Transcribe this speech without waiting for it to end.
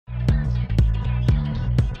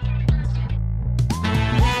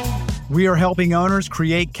We are helping owners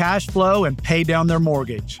create cash flow and pay down their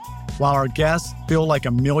mortgage, while our guests feel like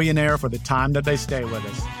a millionaire for the time that they stay with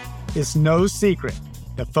us. It's no secret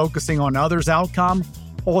that focusing on others' outcome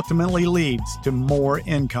ultimately leads to more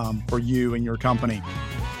income for you and your company.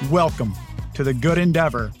 Welcome to the Good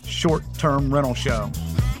Endeavor Short-Term Rental Show.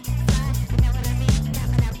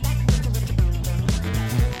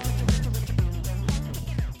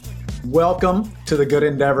 Welcome to the Good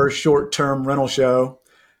Endeavor Short-Term Rental Show.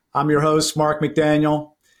 I'm your host, Mark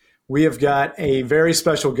McDaniel. We have got a very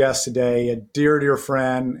special guest today, a dear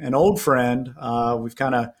friend, an old friend. We've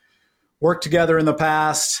kind of worked together in the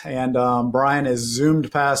past, and Brian has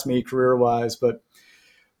zoomed past me career-wise. But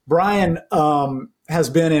Brian has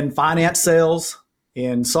been in finance sales,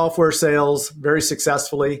 in software sales very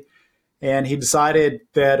successfully, and he decided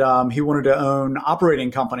that he wanted to own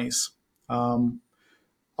operating companies. A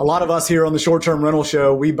lot of us here on the Short-Term Rental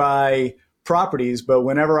Show, we buy properties, but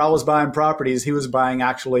whenever I was buying properties, he was buying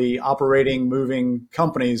actually operating, moving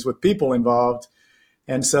companies with people involved.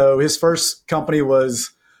 And so his first company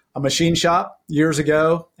was a machine shop years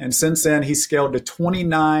ago. And since then, he scaled to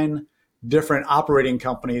 29 different operating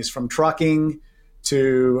companies, from trucking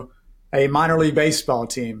to a minor league baseball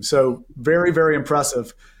team. So very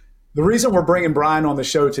impressive. The reason we're bringing Brian on the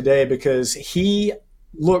show today, because he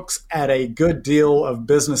looks at a good deal of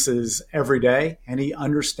businesses every day, and he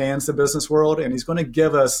understands the business world, and he's going to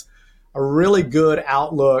give us a really good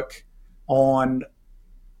outlook on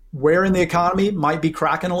where in the economy might be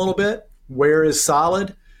cracking a little bit, where is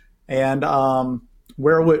solid, and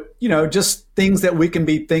where would, just things that we can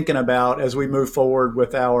be thinking about as we move forward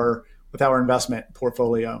with our investment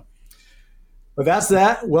portfolio. But that's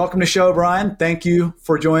that. Welcome to the show, Brian. Thank you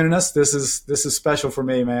for joining us. This is special for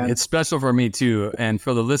me, man. It's special for me too. And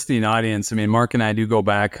for the listening audience, I mean, Mark and I do go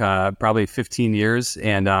back probably 15 years,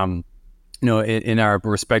 and in our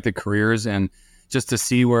respective careers, and just to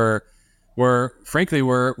see where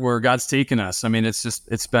God's taken us. I mean,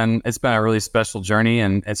 it's been a really special journey,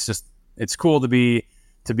 and it's cool to be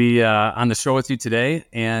on the show with you today.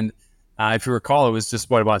 And if you recall, it was just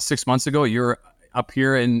about 6 months ago. You're up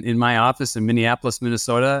here in my office in Minneapolis,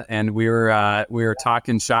 Minnesota, and we were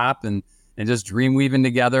talking shop and just dream weaving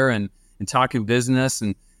together and talking business,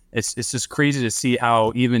 and it's just crazy to see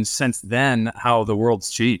how even since then how the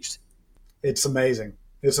world's changed. It's amazing,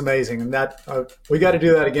 and that we got to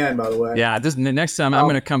do that again. By the way, yeah. Next time I'm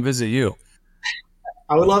going to come visit you.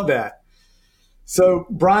 I would love that. So,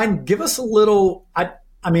 Brian, give us a little. I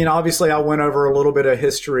mean, obviously, I went over a little bit of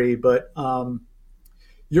history, but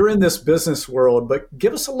you're in this business world, but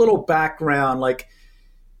give us a little background.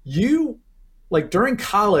 During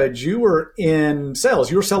college, you were in sales.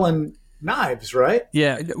 You were selling knives, right?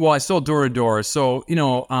 Yeah. Well, I sold door to door. So,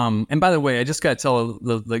 and by the way, I just got to tell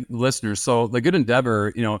the listeners, so the Good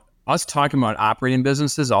Endeavor, us talking about operating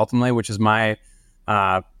businesses ultimately, which is my,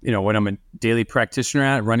 what I'm a daily practitioner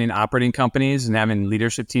at, running operating companies and having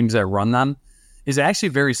leadership teams that run them, is actually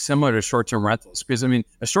very similar to short-term rentals, because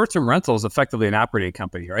a short-term rental is effectively an operating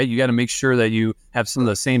company, right? You got to make sure that you have some of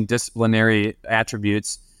the same disciplinary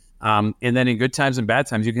attributes, and then in good times and bad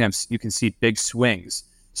times, you can see big swings.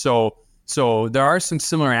 So there are some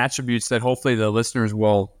similar attributes that hopefully the listeners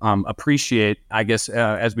will appreciate, I guess,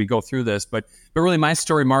 as we go through this. But really, my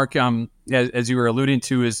story, Mark, as you were alluding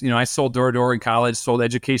to, is I sold door to door in college, sold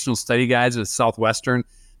educational study guides at Southwestern.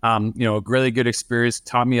 A really good experience,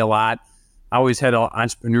 taught me a lot. I always had an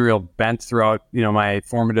entrepreneurial bent throughout, my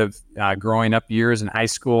formative growing up years in high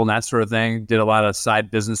school and that sort of thing. Did a lot of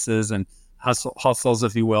side businesses and hustles,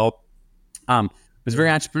 if you will. Was very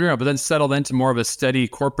entrepreneurial, but then settled into more of a steady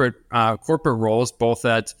corporate roles, both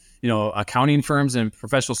at accounting firms and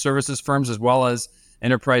professional services firms, as well as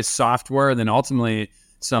enterprise software, and then ultimately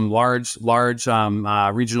some large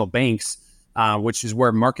regional banks, which is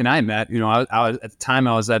where Mark and I met. At the time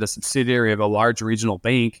I was at a subsidiary of a large regional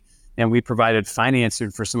bank, and we provided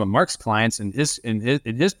financing for some of Mark's clients in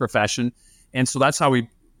his profession. And so that's how we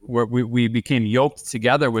became yoked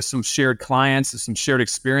together with some shared clients and some shared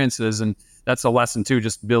experiences. And that's a lesson too,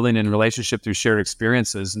 just building in relationship through shared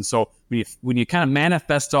experiences. And so when you kind of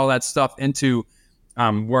manifest all that stuff into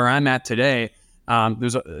where I'm at today,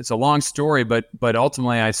 it's a long story, but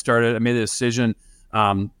ultimately I made the decision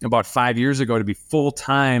about 5 years ago to be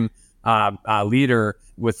full-time leader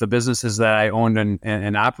with the businesses that I owned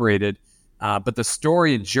and operated. But the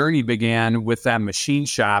story and journey began with that machine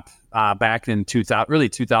shop back in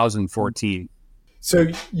 2014. So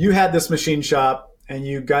you had this machine shop and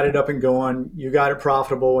you got it up and going, you got it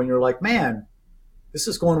profitable, and you're like, man, this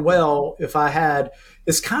is going well.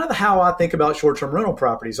 It's kind of how I think about short-term rental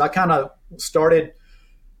properties. I kind of started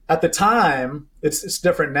at the time, it's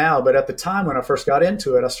different now, but at the time when I first got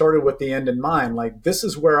into it, I started with the end in mind. Like, this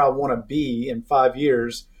is where I want to be in 5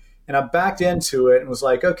 years. And I backed into it and was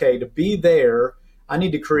like, okay, to be there, I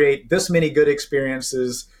need to create this many good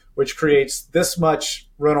experiences, which creates this much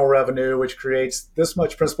rental revenue, which creates this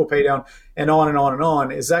much principal pay down, and on and on and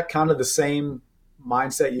on. Is that kind of the same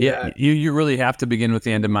mindset you had? You really have to begin with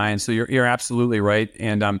the end in mind. So you're absolutely right.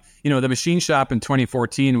 And the machine shop in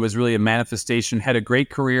 2014 was really a manifestation. Had a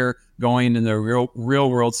great career going in the real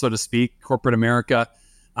world, so to speak, corporate America.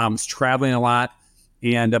 Was traveling a lot,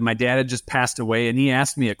 and my dad had just passed away. And he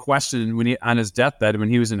asked me a question on his deathbed when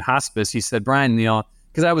he was in hospice. He said, "Brian,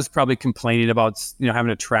 because I was probably complaining about having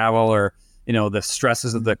to travel or the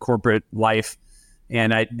stresses of the corporate life,"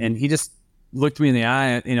 and he just looked me in the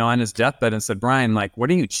eye, on his deathbed and said, "Brian, like, what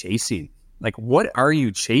are you chasing? Like, what are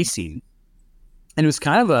you chasing?" And it was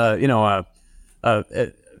kind of a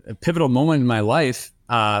pivotal moment in my life,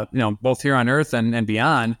 both here on earth and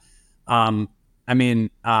beyond.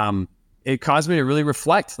 It caused me to really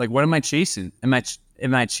reflect, like, what am I chasing? Am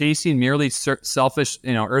I chasing merely selfish,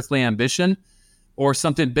 earthly ambition, or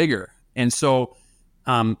something bigger? And so,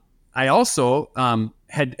 I also,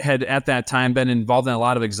 had at that time been involved in a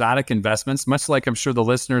lot of exotic investments, much like I'm sure the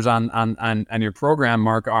listeners on your program,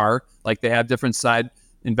 Mark, are. Like, they have different side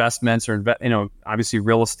investments or, obviously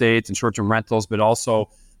real estate and short-term rentals, but also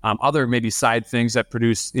other maybe side things that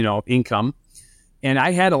produce, income. And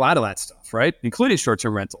I had a lot of that stuff, right? Including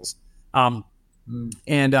short-term rentals. So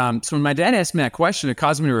when my dad asked me that question, it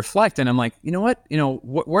caused me to reflect. And I'm like, you know what?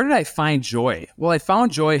 Where did I find joy? Well, I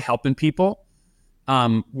found joy helping people.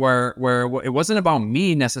 Where it wasn't about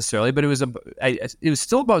me necessarily, but it was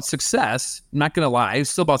still about success. I'm not going to lie. It was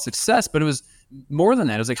still about success, but it was more than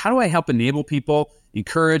that. It was like, how do I help enable people,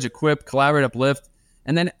 encourage, equip, collaborate, uplift,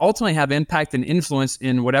 and then ultimately have impact and influence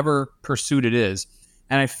in whatever pursuit it is?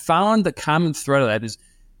 And I found the common thread of that is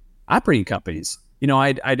operating companies.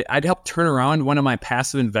 I'd help turn around one of my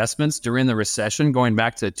passive investments during the recession, going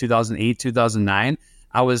back to 2008, 2009.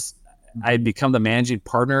 I had become the managing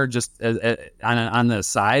partner just on the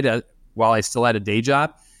side while I still had a day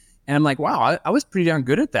job. And I'm like, wow, I was pretty darn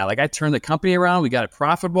good at that. Like, I turned the company around. We got it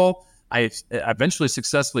profitable. I eventually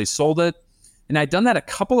successfully sold it. And I'd done that a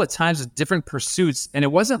couple of times with different pursuits. And it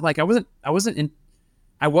wasn't like I wasn't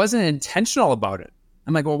intentional about it.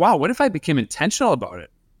 I'm like, well, wow, what if I became intentional about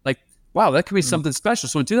it? Like, wow, that could be something special.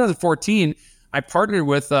 So in 2014, I partnered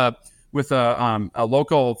with a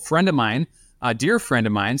local friend of mine, a dear friend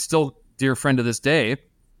of mine, still dear friend to this day,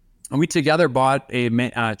 and we together bought a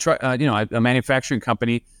manufacturing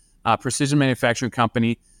company, precision manufacturing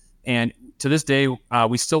company, and to this day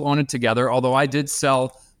we still own it together. Although I did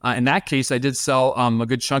sell, in that case, a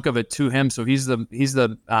good chunk of it to him, so he's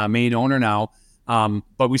the main owner now.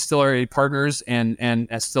 But we still are partners, and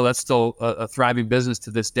that's still a thriving business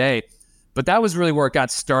to this day. But that was really where it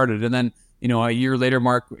got started, and then a year later,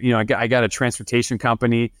 Mark, I got a transportation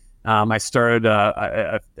company. I started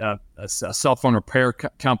a cell phone repair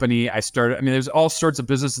company. There's all sorts of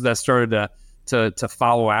businesses that started to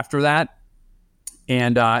follow after that.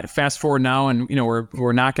 And fast forward now, and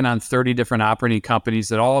we're knocking on 30 different operating companies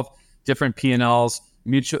that all have different P&Ls,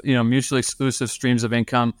 mutually exclusive streams of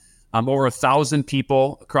income. Over 1,000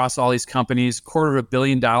 people across all these companies, $250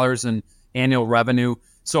 million in annual revenue.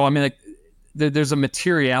 So there's a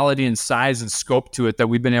materiality and size and scope to it that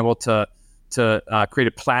we've been able to create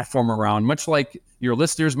a platform around, much like your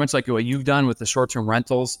listeners, much like what you've done with the short-term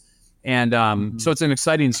rentals. And so it's an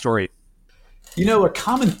exciting story. A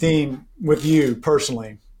common theme with you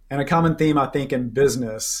personally, and a common theme I think in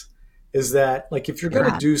business, is that, like, if you're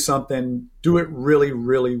going to do something, do it really,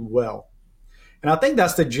 really well. And I think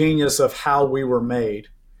that's the genius of how we were made.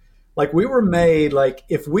 Like, we were made, like,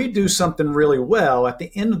 if we do something really well, at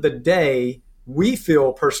the end of the day, we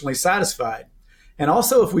feel personally satisfied. And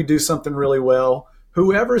also, if we do something really well,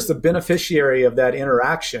 whoever is the beneficiary of that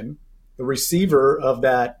interaction, the receiver of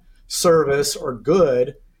that service or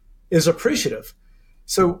good, is appreciative.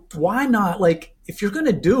 So why not, like, if you're going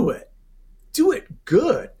to do it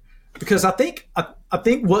good? Because I think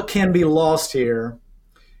what can be lost here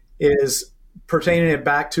is pertaining it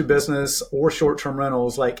back to business or short-term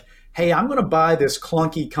rentals. Like, hey, I'm going to buy this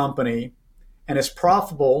clunky company and it's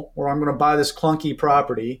profitable, or I'm going to buy this clunky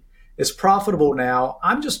property. It's profitable now.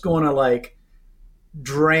 I'm just going to, like,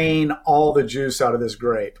 drain all the juice out of this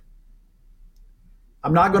grape.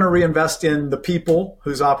 I'm not going to reinvest in the people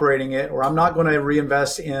who's operating it, or I'm not going to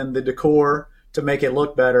reinvest in the decor to make it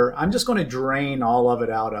look better. I'm just going to drain all of it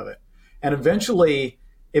out of it. And eventually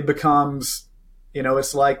it becomes,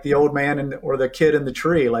 it's like the old man or the kid in the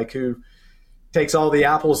tree, like, who takes all the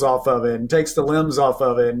apples off of it and takes the limbs off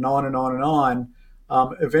of it and on and on and on.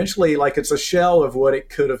 Eventually, like it's a shell of what it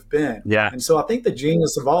could have been. Yeah. And so I think the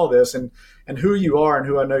genius of all this and who you are and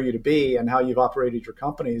who I know you to be and how you've operated your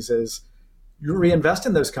companies is you reinvest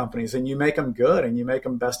in those companies and you make them good and you make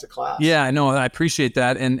them best of class. Yeah, I know. I appreciate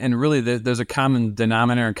that. And really there's a common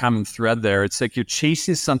denominator and common thread there. It's like you're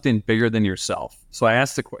chasing something bigger than yourself. So I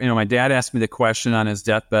asked my dad asked me the question on his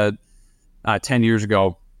deathbed 10 years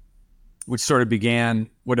ago, which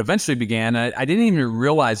eventually began. I didn't even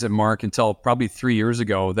realize it, Mark, until probably 3 years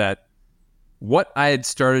ago that what I had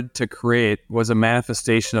started to create was a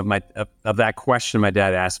manifestation of that question my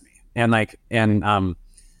dad asked me.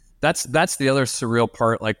 That's the other surreal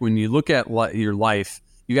part. Like when you look at your life,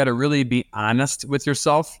 you got to really be honest with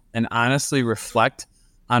yourself and honestly reflect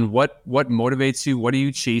on what motivates you. What are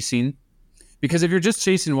you chasing? Because if you're just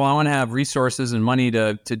chasing, well, I want to have resources and money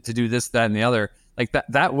to do this, that, and the other, like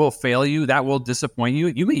that will fail you. That will disappoint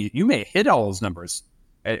you. You may hit all those numbers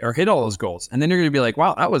or hit all those goals, and then you're going to be like,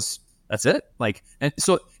 wow, that's it. Like, and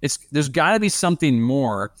so there's got to be something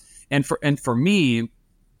more. And for me,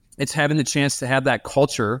 it's having the chance to have that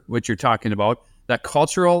culture, which you're talking about, that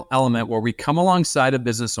cultural element where we come alongside a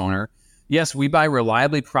business owner. Yes, we buy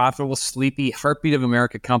reliably profitable, sleepy, heartbeat of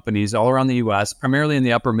America companies all around the U.S., primarily in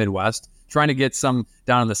the upper Midwest, trying to get some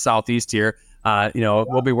down in the Southeast here.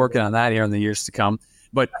 We'll be working on that here in the years to come.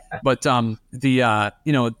 But that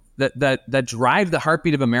drive the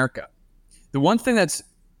heartbeat of America. The one thing that's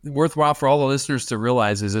worthwhile for all the listeners to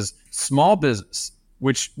realize is small business,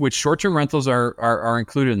 which short-term rentals are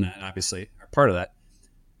included in that, obviously, are part of that,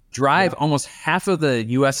 drive almost half of the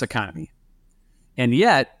U.S. economy. And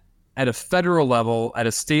yet, at a federal level, at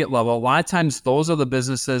a state level, a lot of times those are the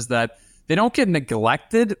businesses that they don't get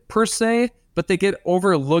neglected per se, but they get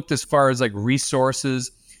overlooked as far as like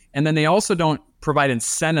resources. And then they also don't provide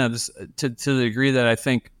incentives to the degree that I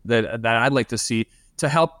think that I'd like to see to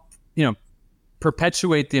help,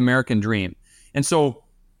 perpetuate the American dream. And so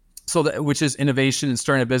which is innovation and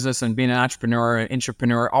starting a business and being an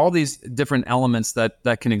entrepreneur, all these different elements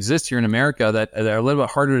that can exist here in America that are a little bit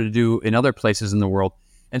harder to do in other places in the world.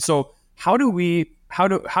 And so how do we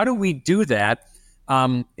do that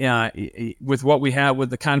with what we have, with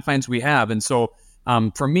the confines we have? And so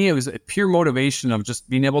for me, it was a pure motivation of just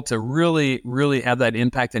being able to really, really have that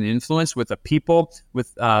impact and influence with the people,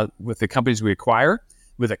 with the companies we acquire,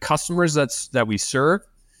 with the customers that we serve,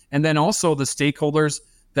 and then also the stakeholders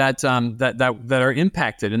that are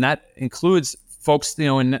impacted, and that includes folks,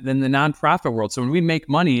 in the nonprofit world. So when we make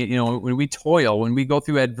money, when we toil, when we go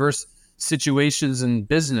through adverse situations in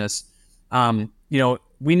business,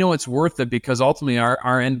 we know it's worth it because ultimately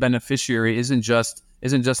our end beneficiary isn't just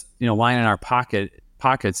lying in our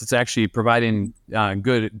pockets. It's actually providing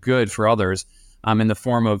good for others in the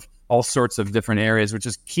form of all sorts of different areas, which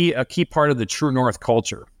is a key part of the True North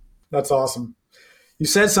culture. That's awesome. You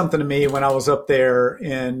said something to me when I was up there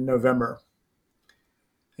in November.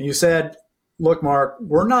 And you said, look, Mark,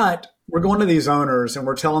 we're going to these owners and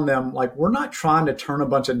we're telling them, like, we're not trying to turn a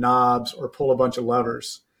bunch of knobs or pull a bunch of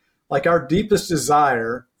levers. Like, our deepest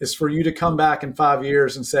desire is for you to come back in 5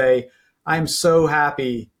 years and say, I'm so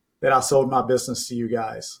happy that I sold my business to you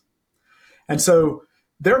guys. And so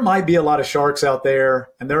there might be a lot of sharks out there,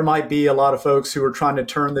 and there might be a lot of folks who are trying to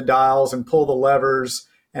turn the dials and pull the levers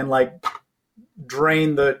and like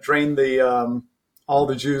drain the all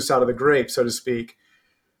the juice out of the grape, so to speak.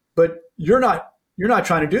 But you're not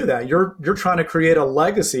trying to do that. You're trying to create a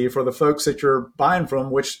legacy for the folks that you're buying from,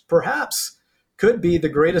 which perhaps could be the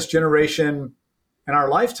greatest generation in our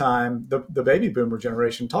lifetime, the baby boomer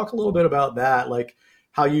generation. Talk a little bit about that, like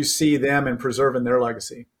how you see them and preserving their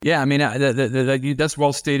legacy. Yeah, I mean, that's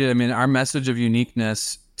well stated. I mean, our message of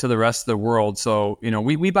uniqueness to the rest of the world. So,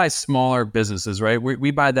 we buy smaller businesses, right?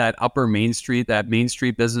 We buy that upper Main Street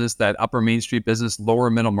business, lower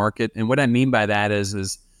middle market. And what I mean by that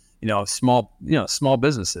is small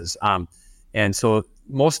businesses. And so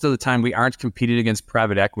most of the time we aren't competing against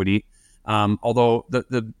private equity. Although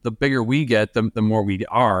the bigger we get, the more we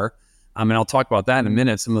are. And I'll talk about that in a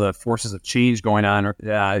minute. Some of the forces of change going on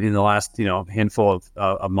in the last handful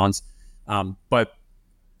of months.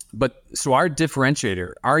 But so our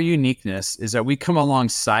differentiator, our uniqueness is that we come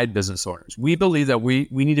alongside business owners. We believe that we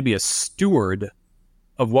need to be a steward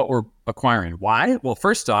of what we're acquiring. Why? Well,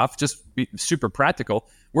 first off, just be super practical.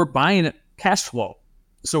 We're buying cash flow.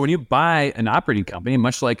 So when you buy an operating company,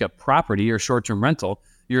 much like a property or short-term rental,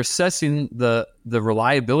 you're assessing the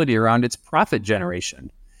reliability around its profit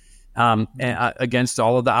generation against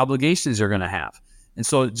all of the obligations you're going to have. And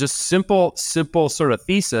so just simple sort of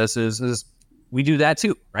thesis is we do that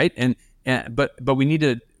too, right? But we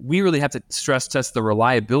need we really have to stress test the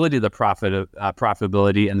reliability of the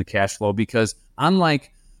profitability and the cash flow, because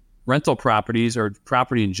unlike rental properties or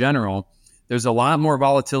property in general, there's a lot more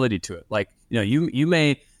volatility to it. Like, you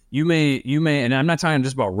may, and I'm not talking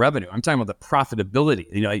just about revenue. I'm talking about the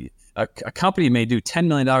profitability. A company may do $10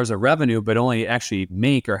 million of revenue, but only actually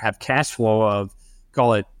make or have cash flow of,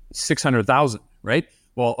 call it 600,000, right?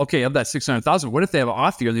 Well, okay, of that 600,000, what if they have an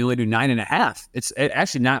off year and they only do 9.5? It's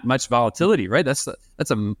actually not much volatility, right? That's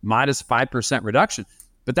a modest 5% reduction,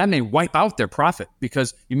 but that may wipe out their profit,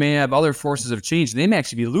 because you may have other forces of change. They may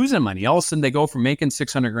actually be losing money. All of a sudden, they go from making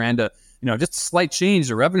 600 grand to, just a slight change.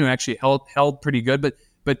 The revenue actually held pretty good, but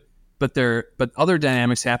other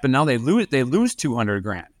dynamics happen. Now they lose 200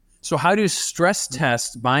 grand. So how do you stress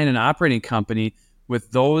test buying an operating company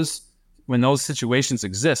with those, when those situations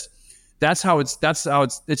exist? That's how it's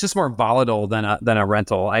just more volatile than a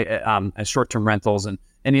rental, short-term rentals and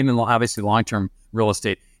even obviously long-term real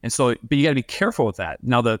estate. And so, but you got to be careful with that.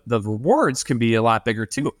 Now the rewards can be a lot bigger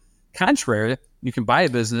too. Contrary, you can buy a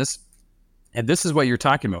business, and this is what you're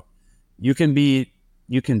talking about. You can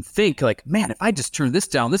think like, man, if I just turn this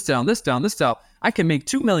down, I can make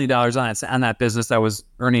 $2 million on that business that was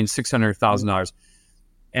earning $600,000.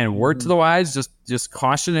 And word to the wise, just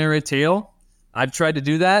cautionary tale. I've tried to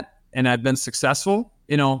do that, and I've been successful,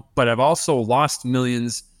 but I've also lost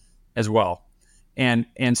millions as well. And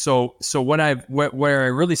so where I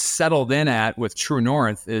really settled in at with True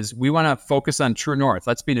North is we want to focus on True North.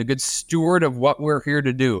 Let's be a good steward of what we're here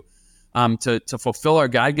to do, to fulfill our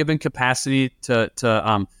God-given capacity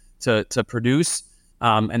to produce.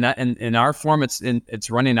 And that in our form, it's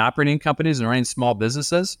running operating companies and running small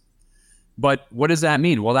businesses. But what does that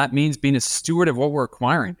mean? Well, that means being a steward of what we're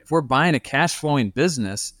acquiring. If we're buying a cash flowing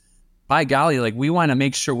business, by golly, like, we want to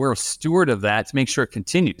make sure we're a steward of that to make sure it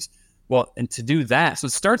continues. Well, and to do that, so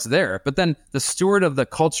it starts there, but then the steward of the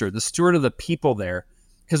culture, the steward of the people there,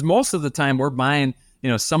 because most of the time we're buying,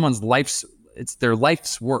 someone's it's their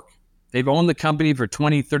life's work. They've owned the company for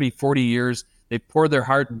 20, 30, 40 years. They've poured their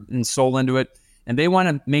heart and soul into it, and they want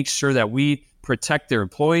to make sure that we protect their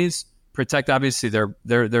employees, protect obviously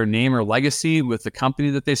their name or legacy with the company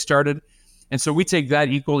that they started. And so we take that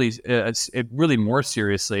equally, really more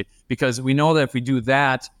seriously, because we know that if we do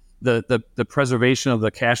that, the preservation of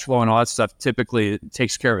the cash flow and all that stuff typically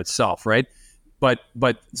takes care of itself, right? But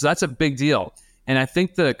so that's a big deal. And I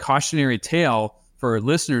think the cautionary tale for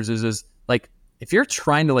listeners is like, if you're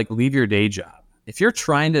trying to leave your day job, if you're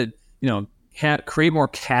trying to create more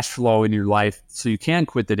cash flow in your life so you can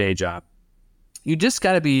quit the day job, you just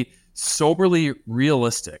got to be soberly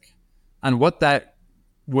realistic on what that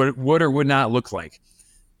would or would not look like.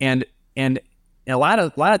 And a lot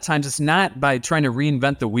of times it's not by trying to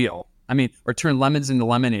reinvent the wheel. Or turn lemons into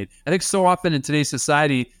lemonade. I think so often in today's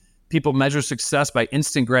society, people measure success by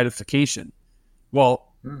instant gratification.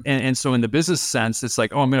 Well, and so in the business sense, it's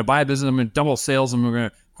like, oh, I'm going to buy a business, I'm going to double sales, and we're going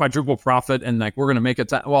to quadruple profit, and we're going to make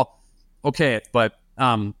it. Well, okay, but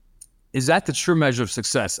is that the true measure of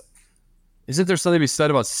success? Isn't there something to be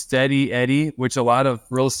said about steady Eddie, which a lot of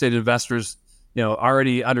real estate investors,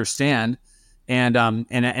 already understand? And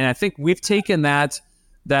I think we've taken that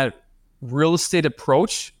real estate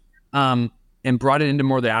approach and brought it into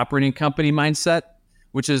more the operating company mindset,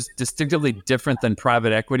 which is distinctively different than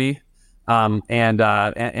private equity and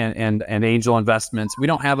angel investments. We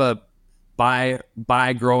don't have a buy,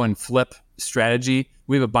 grow, and flip strategy.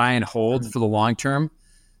 We have a buy and hold for the long term.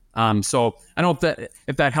 So I don't know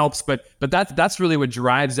if that helps, but that's really what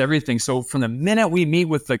drives everything. So from the minute we meet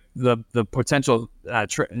with the potential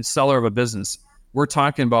seller of a business, we're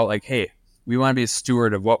talking about hey, we want to be a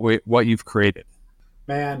steward of what you've created.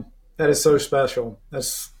 Man, that is so special.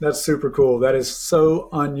 That's super cool. That is so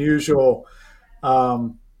unusual,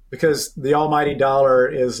 because the almighty dollar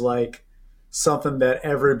is something that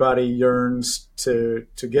everybody yearns to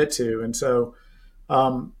get to, and so.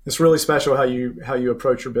 It's really special how you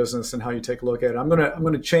approach your business and how you take a look at it. I'm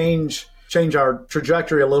gonna change our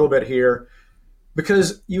trajectory a little bit here,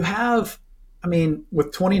 because you have,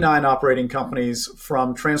 with 29 operating companies,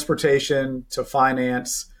 from transportation to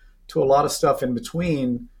finance to a lot of stuff in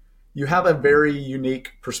between, you have a very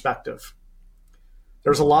unique perspective.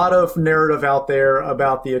 There's a lot of narrative out there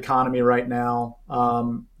about the economy right now.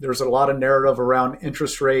 There's a lot of narrative around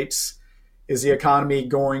interest rates. Is the economy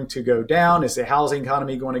going to go down? Is the housing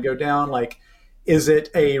economy going to go down? Is it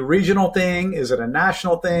a regional thing? Is it a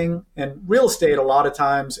national thing? And real estate a lot of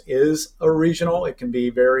times is a regional. It can be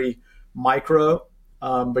very micro.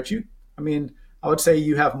 But I would say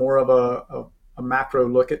you have more of a macro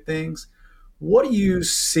look at things. What are you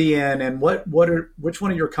seeing, and which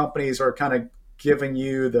one of your companies are kind of giving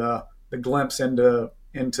you the glimpse into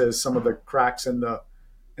into some of the cracks in the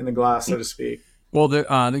glass, so to speak? Well,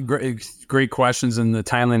 the great questions, and the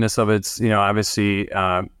timeliness of it's, obviously,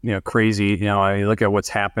 crazy. I look at what's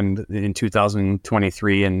happened in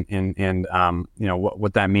 2023 and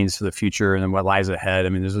what that means for the future and what lies ahead. I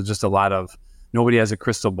mean, there's just a lot of, nobody has a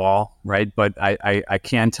crystal ball, right? But I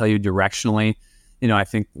can tell you directionally, I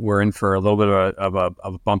think we're in for a little bit of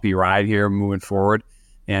a bumpy ride here moving forward.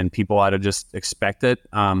 And people ought to just expect it,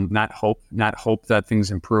 not hope that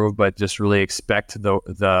things improve, but just really expect it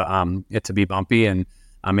to be bumpy and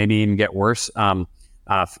maybe even get worse from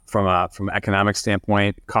an economic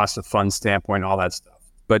standpoint, cost of funds standpoint, all that stuff.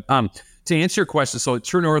 But to answer your question, so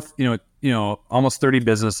True North, almost 30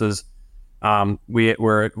 businesses. We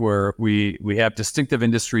have distinctive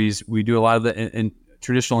industries. We do a lot of the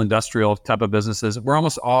traditional industrial type of businesses. We're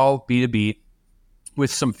almost all B2B,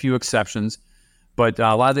 with some few exceptions. But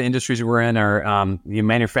a lot of the industries we're in are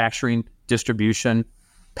manufacturing, distribution,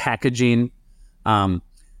 packaging,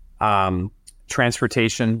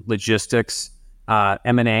 transportation, logistics,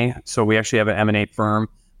 M&A. So we actually have an M&A firm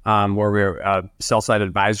where we're sell-side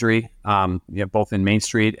advisory, both in Main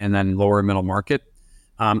Street and then lower middle market.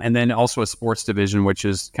 And then also a sports division, which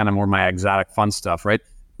is kind of more my exotic fun stuff, right?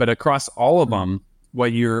 But across all of them,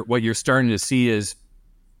 what you're starting to see is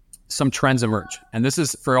some trends emerge. And this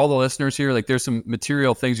is for all the listeners here, like there's some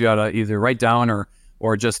material things you ought to either write down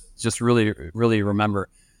or just really, really remember.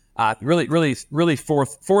 Really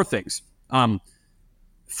four things.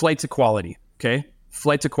 Flight to quality. Okay.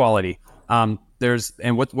 Flight to quality. What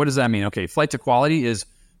does that mean? Okay. Flight to quality is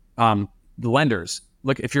the lenders.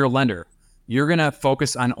 Look, if you're a lender, you're going to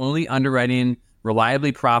focus on only underwriting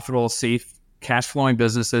reliably profitable, safe, cash flowing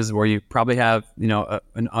businesses where you probably have,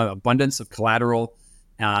 an abundance of collateral.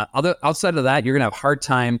 Outside of that, you're gonna have a hard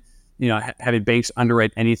time, having banks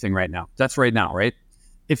underwrite anything right now. That's right now, right?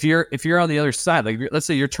 If you're on the other side, like let's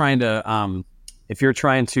say you're trying to,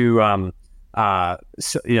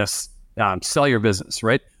 sell your business,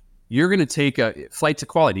 right? You're gonna take a flight to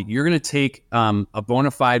quality. You're gonna take a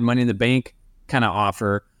bona fide money in the bank kind of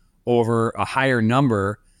offer over a higher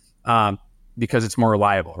number because it's more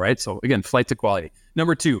reliable, right? So again, flight to quality.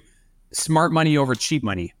 Number two, smart money over cheap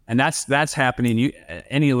money. And that's happening.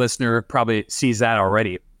 Any listener probably sees that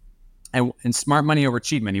already. And smart money over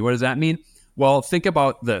cheap money. What does that mean? Well, think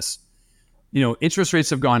about this. Interest rates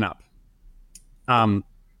have gone up.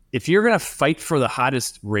 If you're going to fight for the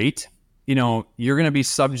hottest rate, you're going to be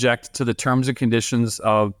subject to the terms and conditions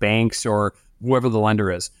of banks or whoever the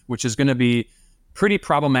lender is, which is going to be pretty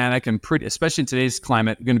problematic and especially in today's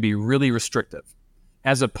climate, going to be really restrictive.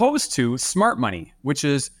 As opposed to smart money, which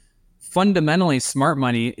is fundamentally smart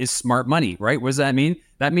money is smart money, right? What does that mean?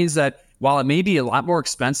 That means that while it may be a lot more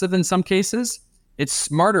expensive in some cases, it's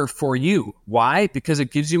smarter for you. Why? Because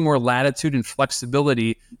it gives you more latitude and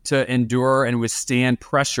flexibility to endure and withstand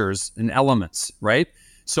pressures and elements, right?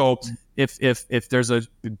 So if there's a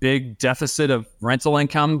big deficit of rental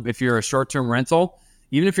income, if you're a short-term rental,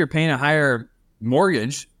 even if you're paying a higher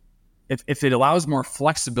mortgage, if it allows more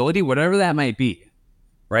flexibility, whatever that might be,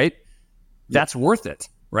 right? That's worth it,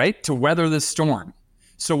 right? To weather this storm.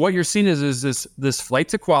 So what you're seeing is this flight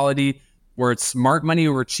to quality where it's smart money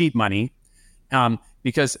over cheap money.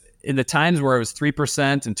 Because in the times where it was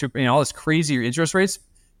 3% and 2%, all this crazy interest rates,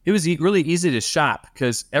 it was really easy to shop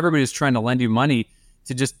because everybody was trying to lend you money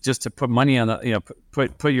to just to put money on the,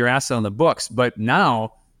 put your asset on the books. But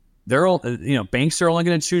now they're all, banks are only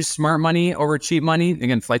going to choose smart money over cheap money.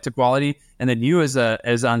 Again, flight to quality. And then you as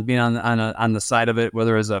on being on the side of it,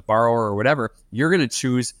 whether as a borrower or whatever, you're going to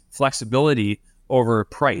choose flexibility over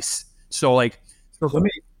price. So let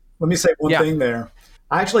me say one thing there.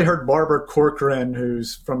 I actually heard Barbara Corcoran,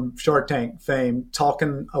 who's from Shark Tank fame,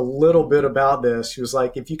 talking a little bit about this. She was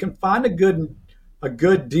like, if you can find a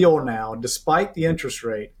good deal now, despite the interest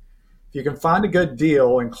rate, if you can find a good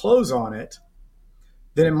deal and close on it,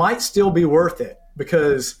 then it might still be worth it,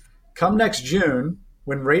 because come next June,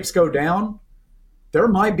 when rates go down, there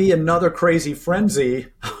might be another crazy frenzy.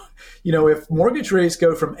 If mortgage rates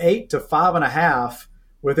go from 8 to 5.5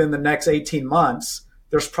 within the next 18 months,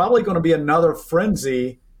 there's probably going to be another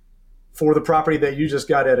frenzy for the property that you just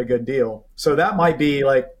got at a good deal. So that might be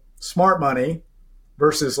like smart money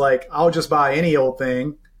versus like, I'll just buy any old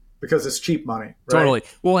thing because it's cheap money. Right? Totally.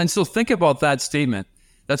 Well, and so think about that statement.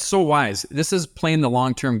 That's so wise. This is playing the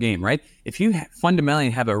long-term game, right? If you fundamentally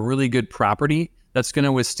have a really good property that's going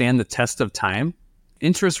to withstand the test of time,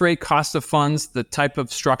 interest rate, cost of funds, the type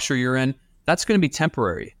of structure you're in, that's going to be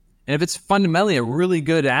temporary. And if it's fundamentally a really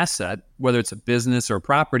good asset, whether it's a business or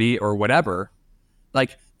property or whatever,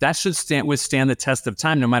 like that should withstand the test of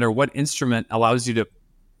time, no matter what instrument allows you to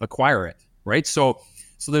acquire it, right? So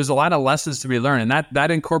So there's a lot of lessons to be learned, and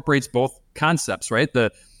that incorporates both concepts, right?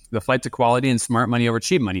 The flight to quality and smart money over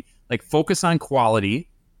cheap money. Like focus on quality,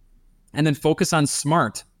 and then focus on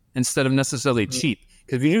smart instead of necessarily cheap.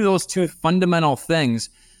 Because if you do those two fundamental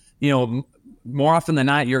things, more often than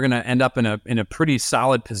not, you're going to end up in a pretty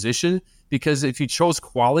solid position. Because if you chose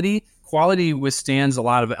quality withstands a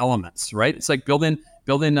lot of elements, right? It's like building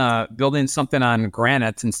something on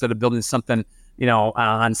granite instead of building something,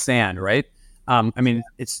 on sand, right?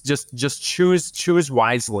 It's just choose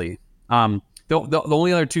wisely. The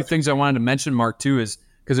only other two things I wanted to mention, Mark, too, is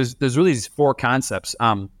because there's really these four concepts.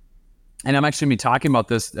 And I'm actually going to be talking about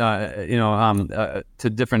this, to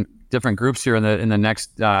different groups here in the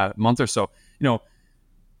next month or so.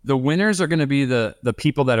 The winners are going to be the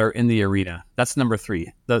people that are in the arena. That's number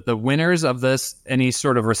 3. The winners of this, any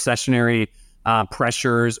sort of recessionary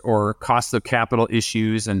pressures or cost of capital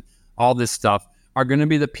issues and all this stuff, are going to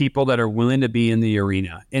be the people that are willing to be in the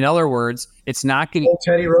arena. In other words, it's not going to...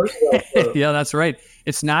 Teddy Roosevelt. Yeah, that's right.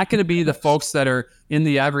 It's not going to be the folks that are in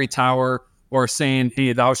the ivory tower or saying,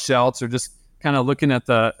 hey, thou shalt, or just kind of looking at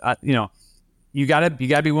the, you gotta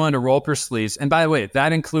be willing to roll up your sleeves. And by the way,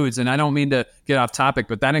 that includes, and I don't mean to get off topic,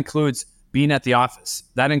 but that includes being at the office.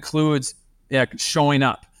 That includes showing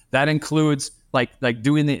up. That includes like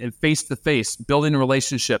doing the face-to-face, building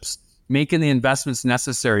relationships, making the investments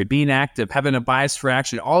necessary, being active, having a bias for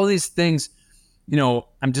action. All of these things,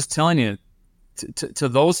 I'm just telling you, to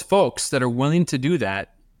those folks that are willing to do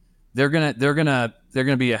that, they're gonna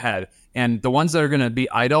be ahead. And the ones that are gonna be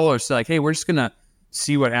idle or say like, hey, we're just gonna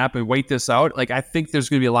see what happens, wait this out. Like, I think there's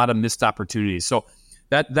gonna be a lot of missed opportunities. So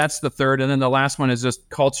that's the third. And then the last one is just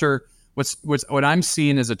culture. What I'm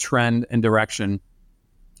seeing as a trend and direction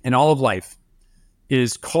in all of life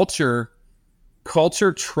is culture.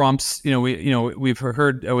 Culture trumps. We've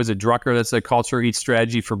heard it was a Drucker that said culture eats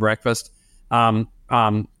strategy for breakfast. I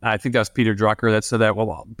think that was Peter Drucker that said that.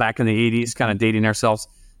 Well, back in the 80s, kind of dating ourselves.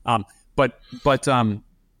 But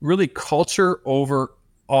really, culture over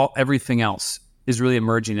everything else is really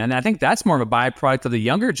emerging, and I think that's more of a byproduct of the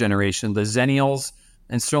younger generation, the Zennials,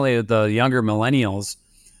 and certainly the younger millennials,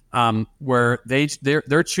 where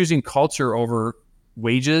they're choosing culture over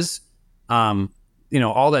wages,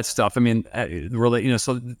 all that stuff. Really,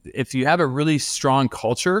 so if you have a really strong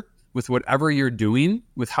culture with whatever you're doing,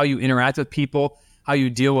 with how you interact with people, how you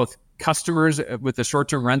deal with customers with the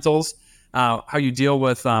short-term rentals, how you deal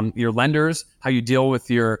with your lenders, how you deal with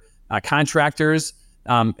your contractors,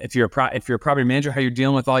 if you're a property manager, how you're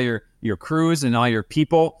dealing with all your crews and all your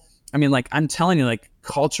people. I'm telling you,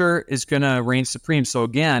 culture is going to reign supreme. So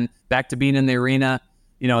again, back to being in the arena,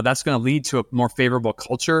 that's going to lead to a more favorable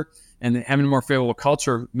culture, and having a more favorable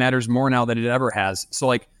culture matters more now than it ever has.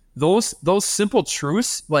 So those simple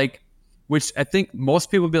truths, which I think most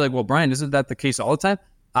people would be like, well, Brian, isn't that the case all the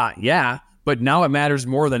time? Yeah, but now it matters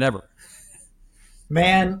more than ever.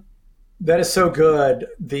 Man, that is so good.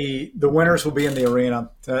 The winners will be in the arena.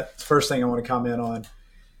 That's the first thing I want to comment on.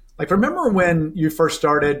 Remember when you first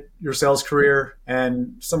started your sales career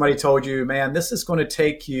and somebody told you, man, this is going to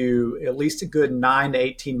take you at least a good 9 to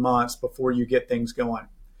 18 months before you get things going.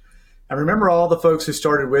 And remember all the folks who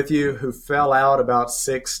started with you who fell out about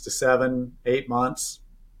 6 to 7, 8 months?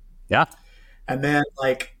 Yeah. And then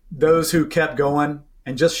those who kept going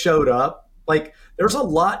and just showed up, there's a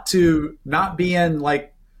lot to not being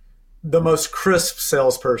the most crisp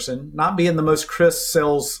salesperson, not being the most crisp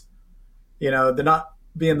sales, not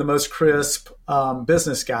being the most crisp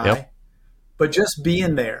business guy, yep. But just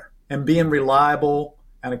being there and being reliable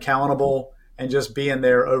and accountable and just being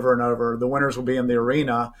there over and over. The winners will be in the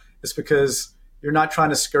arena. It's because you're not trying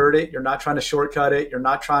to skirt it. You're not trying to shortcut it. You're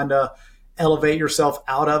not trying to elevate yourself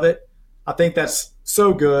out of it. I think that's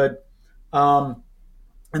so good. And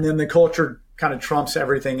then the culture kind of trumps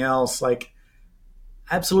everything else.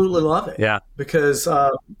 Absolutely love it. Yeah. Because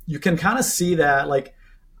you can kind of see that.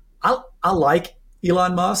 I like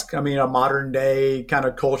Elon Musk. A modern day kind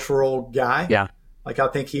of cultural guy. Yeah. I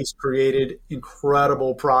think he's created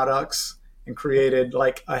incredible products and created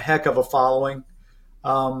a heck of a following.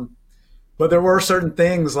 But there were certain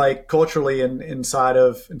things culturally inside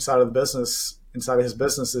of the business, inside of his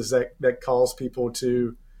businesses that cause people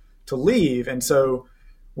to leave. And so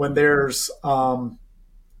when there's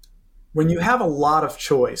when you have a lot of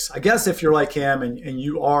choice, I guess if you're like him and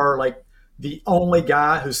you are the only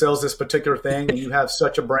guy who sells this particular thing and you have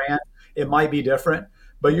such a brand, it might be different.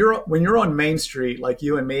 But when you're on Main Street, like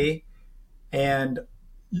you and me, and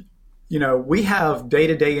we have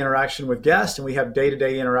day-to-day interaction with guests and we have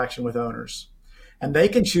day-to-day interaction with owners. And they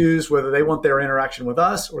can choose whether they want their interaction with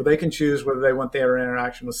us, or they can choose whether they want their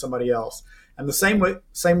interaction with somebody else. And the same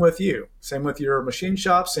with you, same with your machine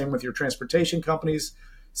shop, same with your transportation companies,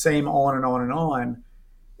 same on and on and on.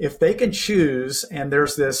 If they can choose, and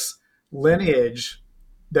there's this lineage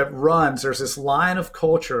that runs, there's this line of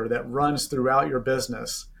culture that runs throughout your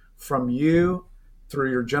business, from you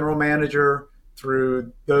through your general manager,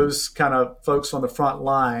 through those kind of folks on the front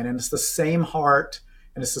line. And it's the same heart,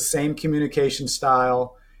 and it's the same communication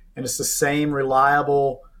style, and it's the same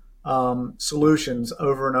reliable solutions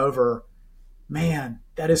over and over. Man,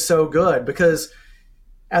 that is so good, because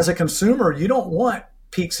as a consumer, you don't want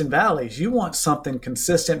peaks and valleys. You want something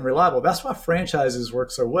consistent and reliable. That's why franchises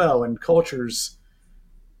work so well, and cultures,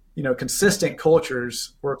 consistent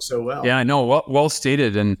cultures work so well. Yeah, I know. Well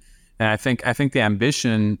stated. And I think the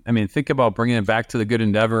ambition, I mean, think about bringing it back to the good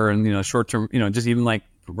endeavor and, short-term, just even like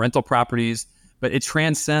rental properties, but it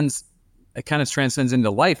kind of transcends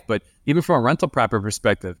into life. But even from a rental property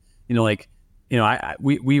perspective,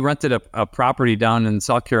 we rented a property down in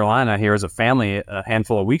South Carolina here as a family a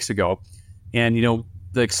handful of weeks ago. And,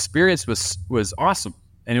 the experience was awesome.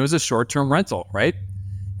 And it was a short-term rental, right?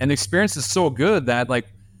 And the experience is so good that, like,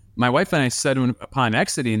 my wife and I said upon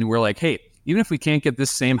exiting, we're like, hey, even if we can't get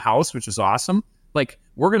this same house, which is awesome, like,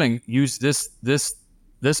 we're going to use this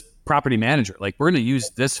property manager. Like, we're going to use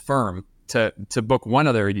this firm to book one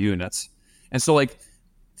of their units. And so, like,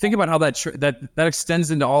 think about how that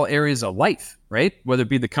extends into all areas of life, right? Whether it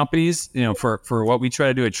be the companies, for what we try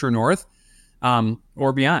to do at True North,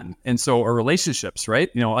 or beyond. And so, or relationships, right?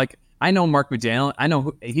 Like, I know Mark McDaniel. I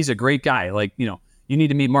know he's a great guy. Like, you need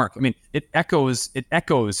to meet Mark. I mean, it echoes,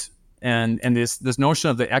 and this notion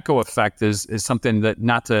of the echo effect is something that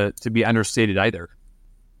not to be understated either.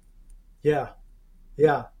 Yeah.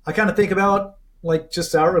 I kind of think about, like,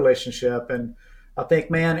 just our relationship, and I think,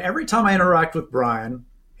 man, every time I interact with Brian,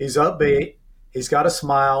 he's upbeat, he's got a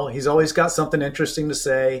smile, he's always got something interesting to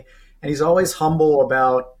say, and he's always humble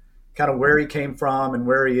about kind of where he came from and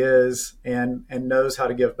where he is, and knows how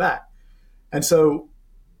to give back. And so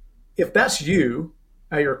if that's you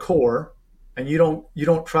at your core, and you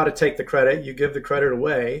don't try to take the credit, you give the credit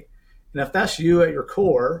away. And if that's you at your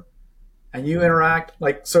core, and you interact,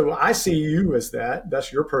 like, so I see you as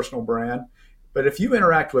that's your personal brand. But if you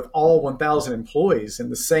interact with all 1,000 employees in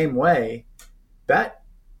the same way, that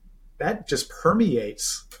just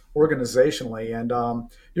permeates organizationally. And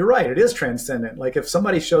you're right, it is transcendent. Like, if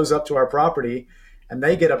somebody shows up to our property and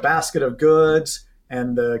they get a basket of goods,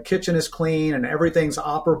 and the kitchen is clean and everything's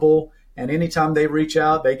operable, and anytime they reach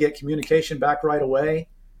out, they get communication back right away,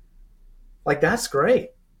 like, that's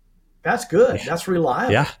great. That's good. That's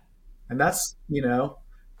reliable. Yeah. And that's,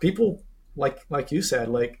 people, like you said,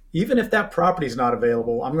 like, even if that property's not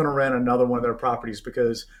available, I'm going to rent another one of their properties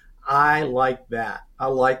because I like that. I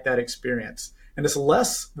like that experience. And it's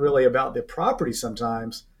less really about the property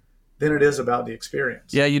sometimes than it is about the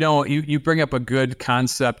experience. Yeah, you bring up a good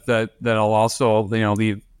concept that I'll also,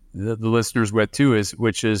 leave the listeners with too,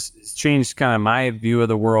 which is changed kind of my view of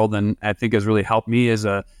the world, and I think has really helped me as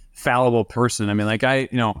a fallible person. I mean, like, I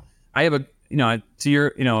have a, to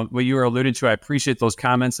your, what you were alluding to, I appreciate those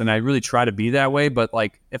comments, and I really try to be that way. But,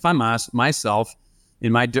 like, if I'm honest myself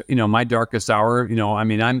in my, my darkest hour, I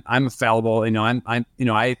mean, I'm fallible,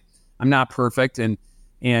 I'm not perfect. And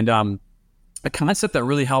a concept that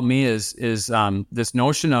really helped me is this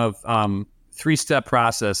notion of 3-step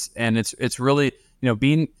process. And it's really,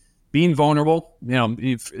 being vulnerable.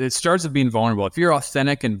 It starts with being vulnerable. If you're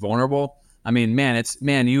authentic and vulnerable, I mean,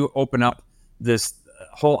 you open up this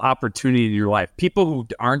whole opportunity in your life. People who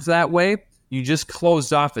aren't that way, you just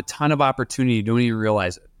closed off a ton of opportunity. You don't even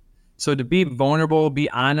realize it. So to be vulnerable, be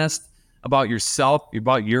honest about yourself,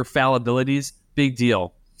 about your fallibilities, big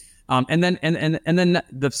deal. And then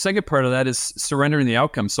the second part of that is surrendering the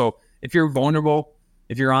outcome. So if you're vulnerable,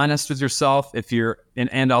 if you're honest with yourself, if you're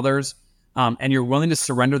and others, and you're willing to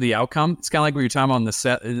surrender the outcome, it's kind of like what you're talking about on the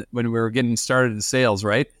set when we were getting started in sales,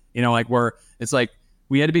 right? Like, where it's like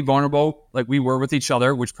we had to be vulnerable, like we were with each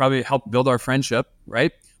other, which probably helped build our friendship,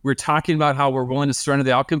 right? We're talking about how we're willing to surrender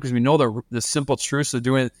the outcome because we know the simple truths of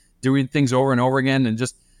doing things over and over again, and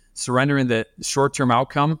just surrendering the short-term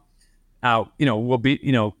outcome. We'll be,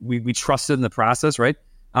 we trusted in the process, right?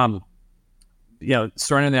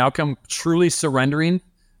 Surrendering the outcome, truly surrendering,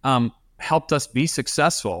 helped us be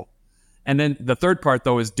successful. And then the third part,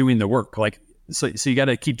 though, is doing the work. Like, so you got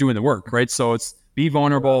to keep doing the work, right? So it's be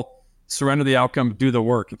vulnerable, surrender the outcome, do the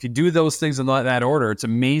work. If you do those things in that order, it's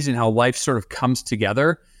amazing how life sort of comes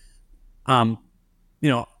together.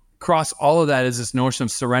 Across all of that is this notion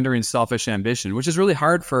of surrendering selfish ambition, which is really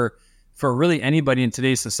hard for for really anybody in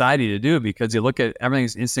today's society to do, because you look at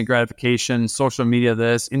everything's instant gratification, social media,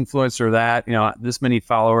 this, influencer, that, this many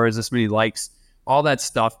followers, this many likes, all that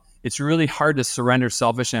stuff. It's really hard to surrender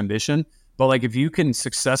selfish ambition. But like, if you can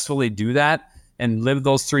successfully do that and live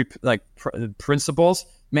those three principles,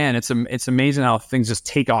 man, it's amazing how things just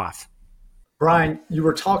take off. Brian, you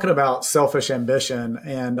were talking about selfish ambition,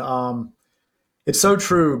 and it's so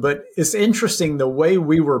true, but it's interesting the way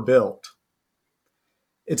we were built.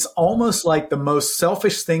 It's almost like the most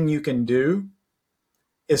selfish thing you can do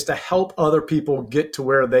is to help other people get to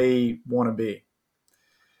where they want to be.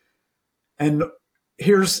 And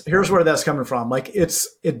here's where that's coming from. Like,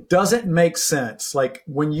 it doesn't make sense. Like,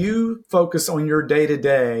 when you focus on your day to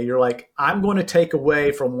day, you're like, I'm going to take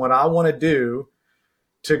away from what I want to do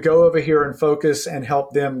to go over here and focus and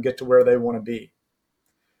help them get to where they want to be.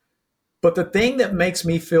 But the thing that makes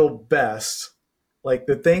me feel best, like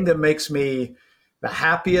the thing that makes me the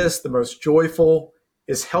happiest, the most joyful,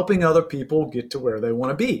 is helping other people get to where they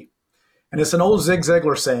want to be. And it's an old Zig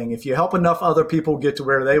Ziglar saying, if you help enough other people get to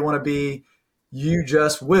where they want to be, you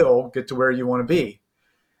just will get to where you want to be.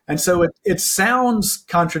 And so it sounds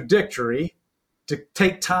contradictory to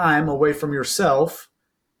take time away from yourself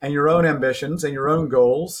and your own ambitions and your own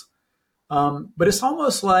goals. But it's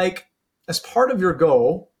almost like, as part of your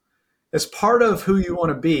goal, as part of who you want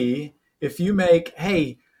to be, if you make,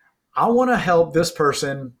 hey, I want to help this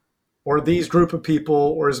person or these group of people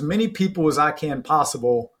or as many people as I can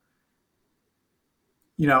possible,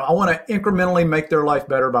 I want to incrementally make their life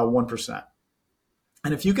better by 1%.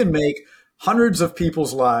 And if you can make hundreds of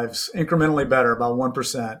people's lives incrementally better by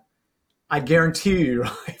 1%, I guarantee you your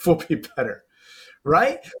life will be better.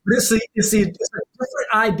 Right? But it's a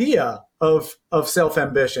different idea of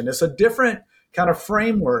self-ambition. It's a different kind of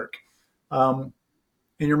framework in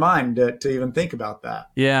your mind to even think about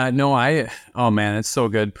that. Yeah, no, oh man, it's so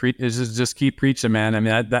good. It's just keep preaching, man. I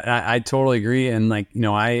mean, I totally agree. And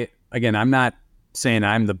I'm not saying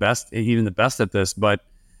I'm the best, even the best at this, but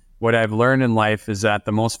what I've learned in life is that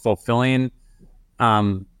the most fulfilling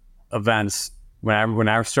events, when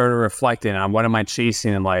I started reflecting on what am I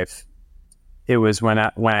chasing in life, it was when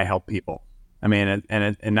I help people. I mean,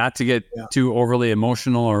 and not to get too overly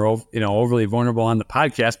emotional or overly vulnerable on the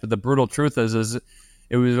podcast, but the brutal truth is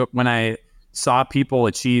it was when I saw people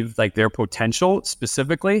achieve like their potential,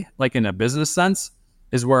 specifically like in a business sense,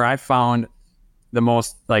 is where I found the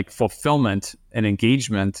most like fulfillment and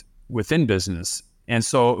engagement within business. And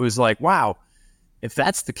so it was like, wow, if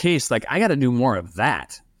that's the case, like I got to do more of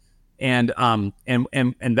that. And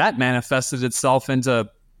that manifested itself into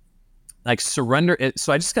like surrender it.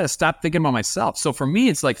 So I just got to stop thinking about myself. So for me,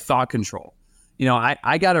 it's like thought control.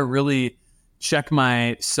 I got to really check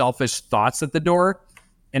my selfish thoughts at the door.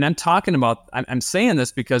 And I'm saying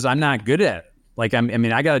this because I'm not good at it. Like,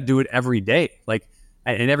 I got to do it every day, like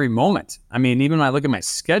in every moment. I mean, even when I look at my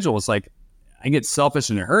schedule, it's like I get selfish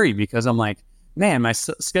in a hurry because I'm like, man, my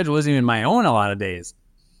schedule isn't even my own a lot of days.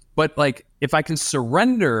 But like, if I can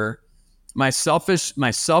surrender my selfish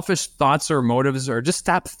thoughts or motives, or just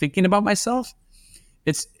stop thinking about myself,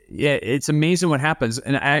 it's amazing what happens.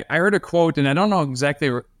 And I heard a quote, and I don't know exactly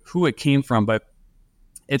who it came from, but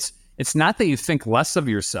it's not that you think less of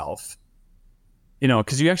yourself,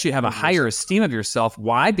 because you actually have a higher esteem of yourself.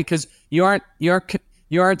 Why? Because you aren't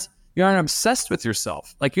obsessed with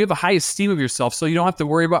yourself. Like, you have a high esteem of yourself, so you don't have to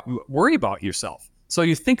worry about yourself. So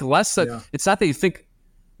you think less. It's not that you think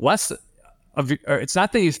less of. Or it's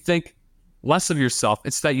not that you think less of yourself.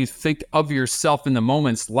 It's that you think of yourself in the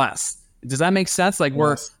moments less. Does that make sense? Like,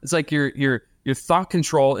 where it's like your thought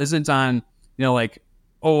control isn't on, like,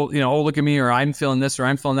 oh, look at me, or I'm feeling this, or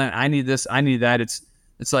I'm feeling that. I need this, I need that. It's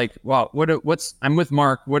like, wow, I'm with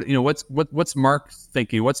Mark. What's Mark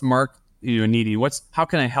thinking? What's Mark needing? How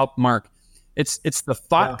can I help Mark? It's the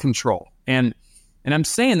thought control. And I'm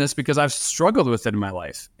saying this because I've struggled with it in my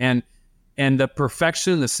life. And the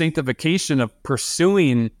perfection, the sanctification of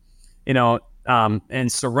pursuing,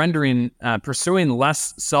 and surrendering, pursuing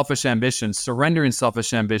less selfish ambition, surrendering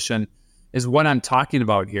selfish ambition is what I'm talking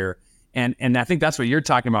about here. And I think that's what you're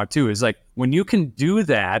talking about too, is like, when you can do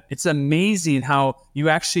that, it's amazing how you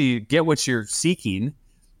actually get what you're seeking.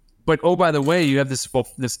 But, oh, by the way, you have this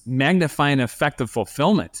magnifying effect of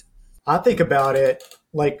fulfillment. I think about it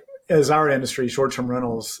like, as our industry, short-term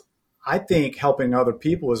rentals, I think helping other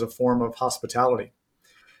people is a form of hospitality.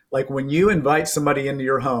 Like, when you invite somebody into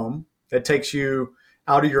your home, that takes you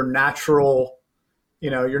out of your natural,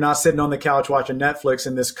 you're not sitting on the couch watching Netflix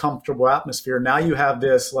in this comfortable atmosphere. Now you have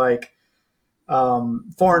this like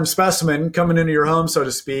foreign specimen coming into your home, so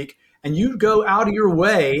to speak, and you go out of your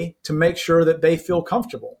way to make sure that they feel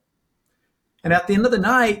comfortable. And at the end of the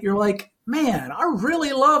night, you're like, man, I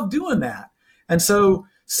really love doing that. And so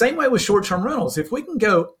same way with short-term rentals. If we can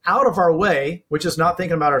go out of our way, which is not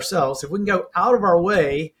thinking about ourselves, if we can go out of our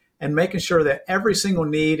way and making sure that every single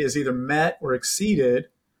need is either met or exceeded,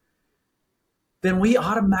 then we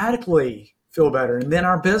automatically feel better. And then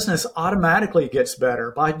our business automatically gets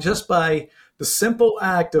better by the simple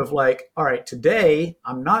act of like, all right, today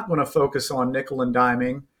I'm not going to focus on nickel and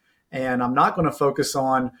diming, and I'm not going to focus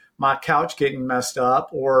on my couch getting messed up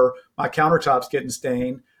or my countertops getting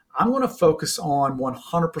stained. I'm going to focus on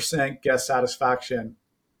 100% guest satisfaction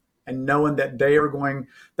and knowing that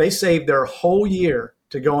they saved their whole year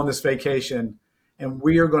to go on this vacation, and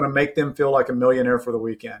we are going to make them feel like a millionaire for the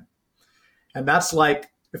weekend. And that's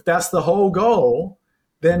like, if that's the whole goal,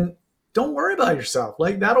 then don't worry about yourself.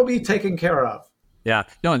 Like, that'll be taken care of. Yeah,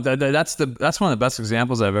 no, that's one of the best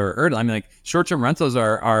examples I've ever heard. I mean, like, short-term rentals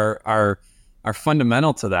are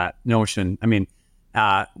fundamental to that notion. I mean,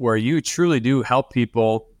 where you truly do help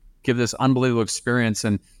people give this unbelievable experience.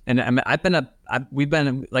 And I mean, we've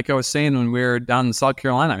been, like I was saying when we were down in South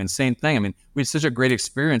Carolina, I mean, same thing. I mean, we had such a great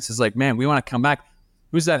experience. It's like, man, we want to come back.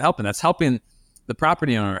 Who's that helping? That's helping the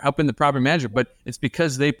property owner, helping the property manager, but it's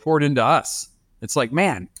because they poured into us. It's like,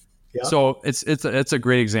 man. Yeah. So it's a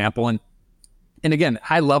great example. And again,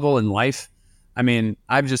 high level in life, I mean,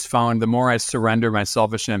 I've just found the more I surrender my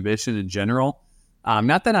selfish ambition in general,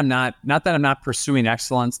 not that I'm not pursuing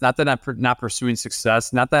excellence, not that I'm not pursuing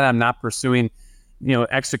success, not that I'm not pursuing,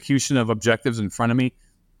 execution of objectives in front of me.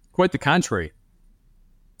 Quite the contrary.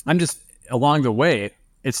 I'm just along the way.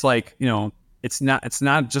 It's like, it's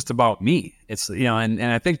not just about me. It's, and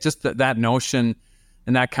I think just that notion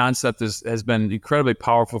and that concept has been incredibly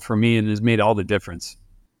powerful for me and has made all the difference.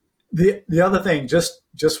 The other thing,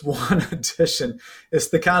 just one addition, is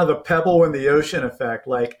the kind of the pebble in the ocean effect.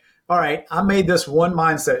 Like, all right, I made this one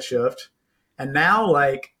mindset shift, and now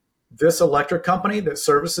like this electric company that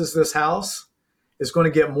services this house is going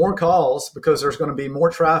to get more calls because there's going to be more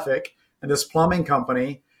traffic, and this plumbing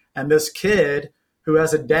company and this kid who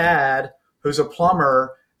has a dad who's a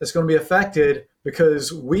plumber is going to be affected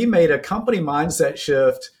because we made a company mindset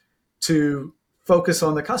shift to focus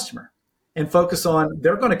on the customer and focus on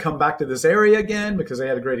they're going to come back to this area again because they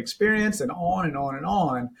had a great experience, and on and on and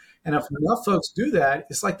on. And if enough folks do that,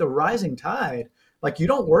 it's like the rising tide. Like, you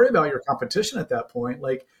don't worry about your competition at that point.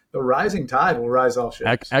 Like, the rising tide will rise all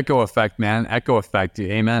ships. Echo effect, man. Echo effect.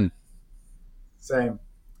 Amen. Same.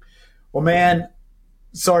 Well, man,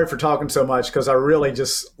 sorry for talking so much because I really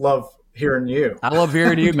just love hearing you. I love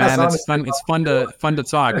hearing you, man. It's fun. It's fun to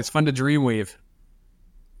talk. It's fun to dream weave.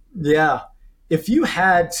 Yeah. If you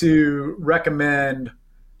had to recommend,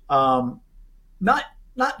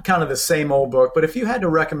 not kind of the same old book, but if you had to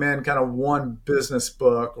recommend kind of one business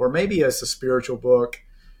book or maybe as a spiritual book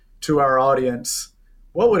to our audience,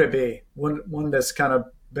 what would it be? One that's kind of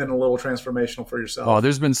been a little transformational for yourself? Oh,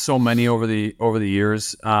 there's been so many over the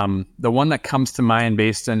years. The one that comes to mind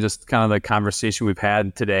based on just kind of the conversation we've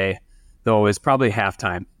had today, though, is probably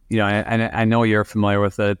Halftime. I know you're familiar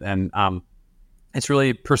with it, and it's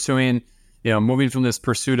really pursuing, moving from this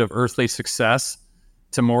pursuit of earthly success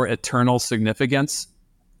to more eternal significance.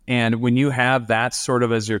 And when you have that sort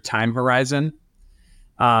of as your time horizon,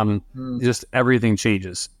 just everything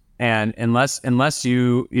changes. And unless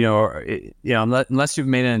you've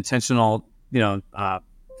made an intentional,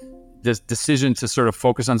 this decision to sort of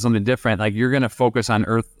focus on something different, like you're going to focus on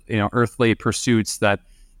earthly pursuits that,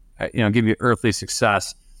 give you earthly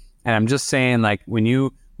success. And I'm just saying, like, when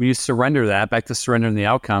you surrender that, back to surrendering the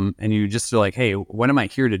outcome, and you just feel like, hey, what am I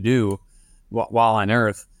here to do while on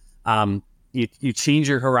earth? You change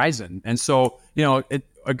your horizon. And so,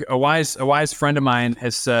 a wise friend of mine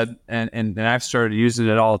has said, and I've started using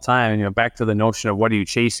it all the time, back to the notion of what are you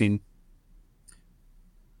chasing?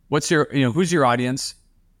 What's your, who's your audience?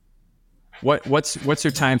 What's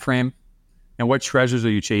your time frame? And what treasures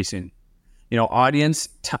are you chasing? Audience,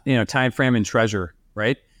 time frame and treasure,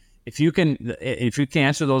 right? If you can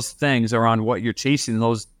answer those things around what you're chasing in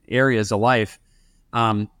those areas of life,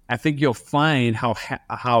 I think you'll find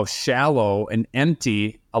how shallow and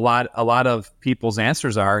empty a lot of people's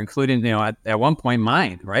answers are, including at one point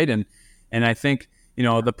mine, right? And I think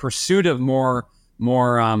the pursuit of more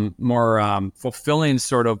fulfilling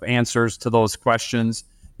sort of answers to those questions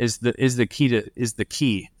is the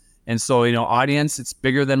key. And so audience, it's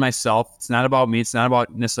bigger than myself. It's not about me. It's not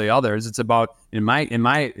about necessarily others. It's about in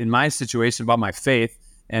my situation about my faith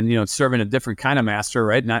and serving a different kind of master,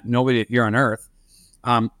 right? Not nobody here on earth.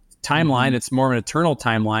 Timeline, it's more of an eternal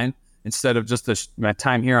timeline instead of just my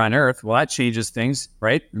time here on earth. Well, that changes things,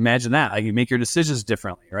 right? Imagine that. Like, you make your decisions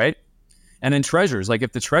differently, right? And then treasures, like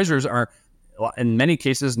if the treasures are in many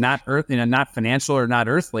cases not not financial or not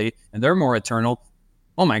earthly, and they're more eternal.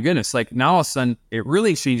 Oh my goodness! Like now, all of a sudden, it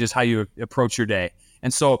really changes how you approach your day.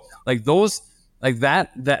 And so, like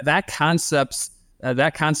that concept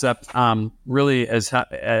really has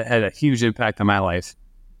had a huge impact on my life.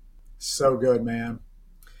 So good, man.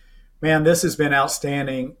 Man, this has been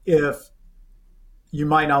outstanding. If you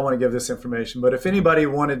might not want to give this information, but if anybody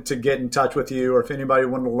wanted to get in touch with you, or if anybody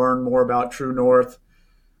wanted to learn more about True North,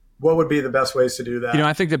 what would be the best ways to do that?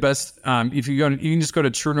 I think the best, if you can just go to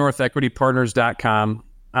truenorthequitypartners.com,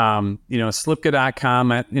 Slipka.com.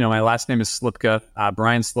 My last name is Slipka,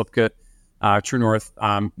 Brian Slipka, True North.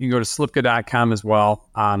 You can go to Slipka.com as well.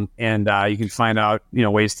 And you can find out,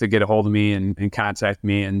 ways to get a hold of me and contact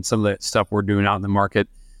me and some of the stuff we're doing out in the market.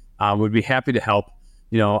 Would be happy to help,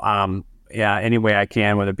 any way I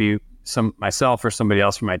can, whether it be myself or somebody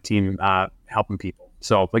else from my team, helping people.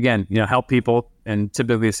 So again, help people, and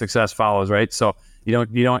typically success follows, right? So you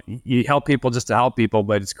help people just to help people,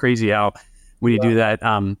 but it's crazy how when you do that,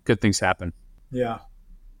 good things happen. Yeah,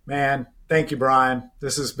 man. Thank you, Brian.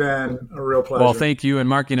 This has been a real pleasure. Well, thank you. And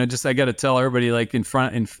Mark, I got to tell everybody, like in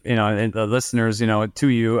front, and the listeners, to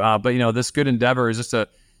you, but this good endeavor is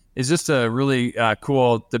just a really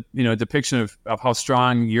cool, depiction of how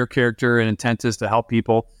strong your character and intent is to help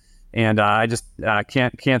people. And I just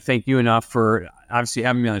can't thank you enough for obviously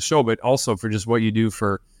having me on the show, but also for just what you do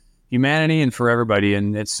for humanity and for everybody.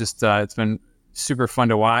 And it's just it's been super fun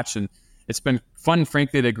to watch, and it's been fun,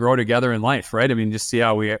 frankly, to grow together in life, right? I mean, just see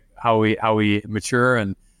how we mature,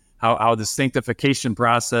 and how the sanctification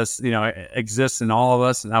process exists in all of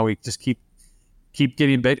us, and how we just keep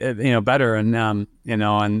getting better, and and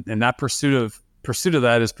that pursuit of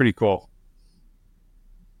that is pretty cool.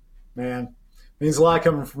 Man, means a lot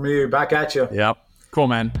coming from you. Back at you. Yep. Cool,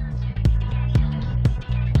 man.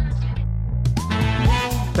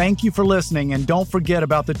 Thank you for listening, and don't forget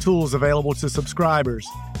about the tools available to subscribers: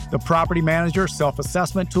 the Property Manager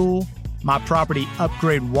Self-Assessment Tool, my Property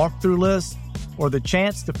Upgrade Walkthrough List, or the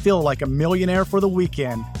chance to feel like a millionaire for the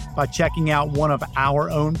weekend by checking out one of our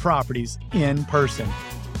own properties in person.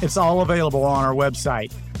 It's all available on our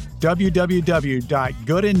website,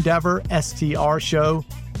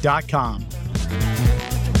 www.goodendeavorstrshow.com.